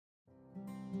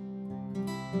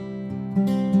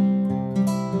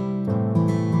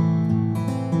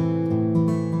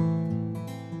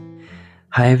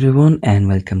Hi everyone and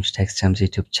welcome to TechStam's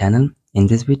YouTube channel. In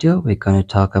this video, we're going to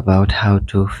talk about how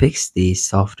to fix the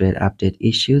software update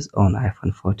issues on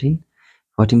iPhone 14,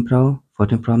 14 Pro,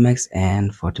 14 Pro Max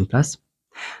and 14 Plus.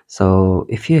 So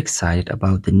if you're excited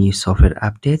about the new software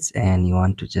updates and you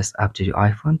want to just update your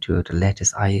iPhone to the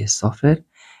latest iOS software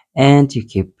and you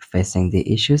keep facing the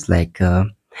issues like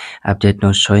update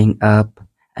not showing up,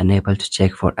 unable to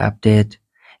check for update,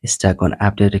 stuck on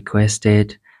update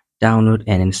requested, download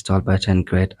and install button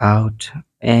grayed out,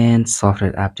 and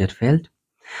software update failed.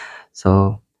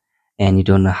 So, and you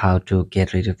don't know how to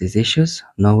get rid of these issues,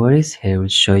 no worries, here we'll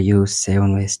show you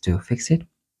 7 ways to fix it.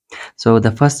 So the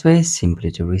first way is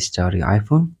simply to restart your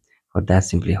iPhone. For that,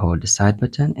 simply hold the side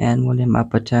button and volume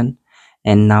up button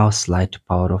and now slide to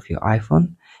power off your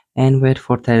iPhone and wait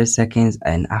for 30 seconds,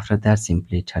 and after that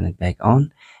simply turn it back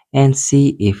on and see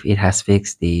if it has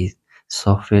fixed the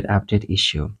software update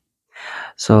issue.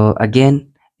 So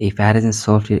again, if it hasn't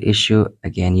solved your issue,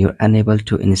 again you're unable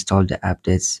to install the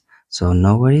updates, so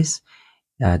no worries.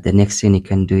 The next thing you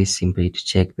can do is simply to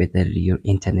check whether your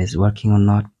internet is working or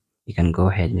not. You can go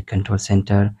ahead in the control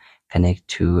center, connect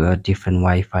to a different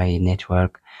Wi-Fi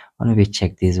network, or maybe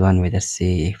check this one whether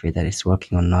see if whether it's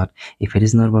working or not. If it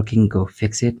is not working, go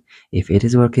fix it. If it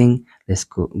is working, let's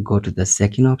go to the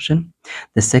second option.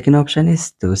 The second option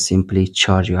is to simply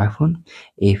charge your iPhone.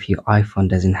 If your iPhone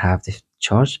doesn't have the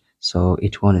charge, so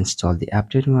it won't install the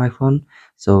update on your iPhone,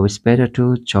 so it's better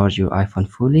to charge your iPhone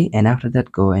fully and after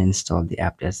that go and install the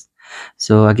updates.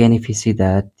 So again, if you see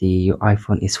that your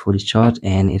iPhone is fully charged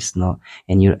and it's not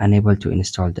and you're unable to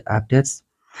install the updates,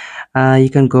 you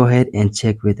can go ahead and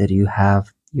check whether your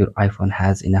iPhone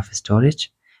has enough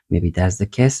storage. Maybe that's the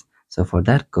case. So for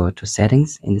that, go to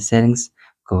settings. In the settings,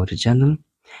 go to general.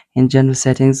 In general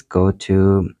settings, go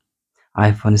to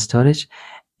iPhone storage,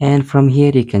 and from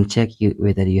here you can check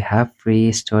whether you have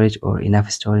free storage or enough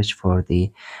storage for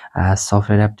the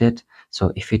software update.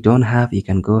 So if you don't have, you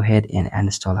can go ahead and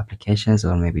uninstall applications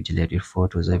or maybe delete your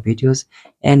photos or videos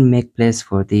and make place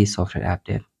for the software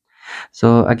update.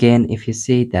 So again, if you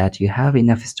see that you have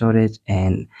enough storage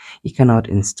and you cannot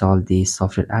install the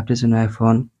software updates on your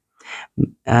iPhone,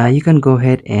 you can go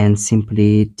ahead and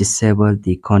simply disable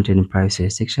the content and privacy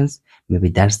restrictions. Maybe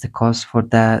that's the cause for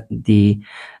the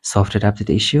software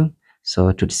update issue.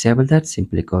 So to disable that,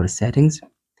 simply go to settings.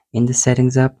 In the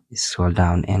settings app, scroll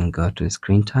down and go to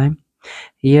screen time.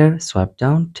 Here, swipe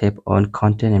down, tap on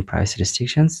content and privacy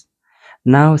restrictions.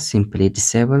 Now simply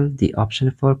disable the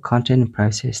option for content and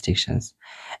privacy restrictions,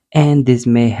 and this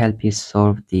may help you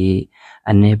solve the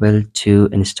unable to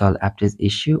install updates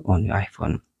issue on your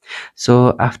iPhone.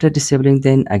 So after disabling,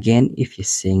 then again, if you're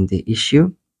seeing the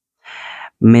issue,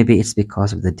 maybe it's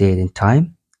because of the date and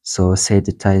time. So set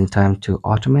the date and time to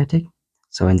automatic.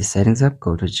 So in the settings app,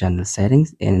 go to general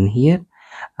settings, and in here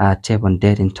tap on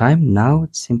date and time. Now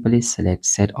simply select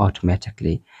set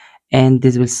automatically, and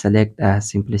this will select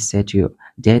simply set your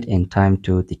date and time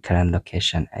to the current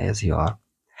location as you are.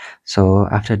 So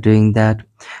after doing that,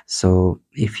 so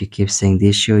if you keep seeing the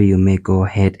issue, you may go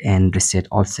ahead and reset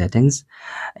all settings,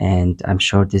 and I'm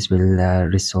sure this will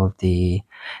resolve the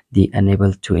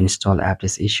unable to install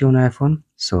updates issue on iPhone.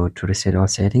 So to reset all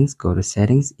settings, go to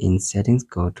settings. In settings,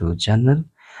 go to general.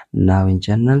 Now in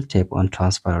general, tap on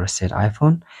transfer or reset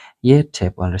iPhone. Here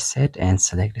tap on reset and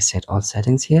select reset all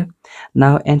settings here.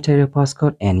 Now enter your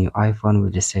passcode and your iPhone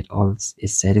will reset all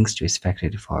its settings to its factory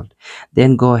default.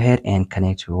 Then go ahead and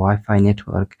connect your Wi-Fi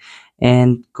network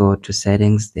and go to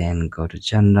settings, then go to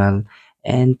general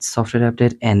and software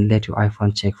update and let your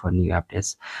iPhone check for new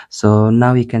updates. So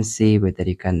now you can see whether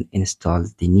you can install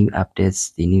the new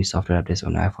updates, the new software updates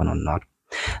on iPhone or not.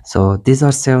 So these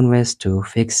are 7 ways to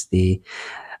fix the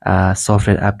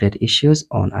software update issues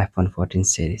on iPhone 14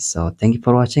 series. So thank you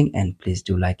for watching and please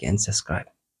do like and subscribe.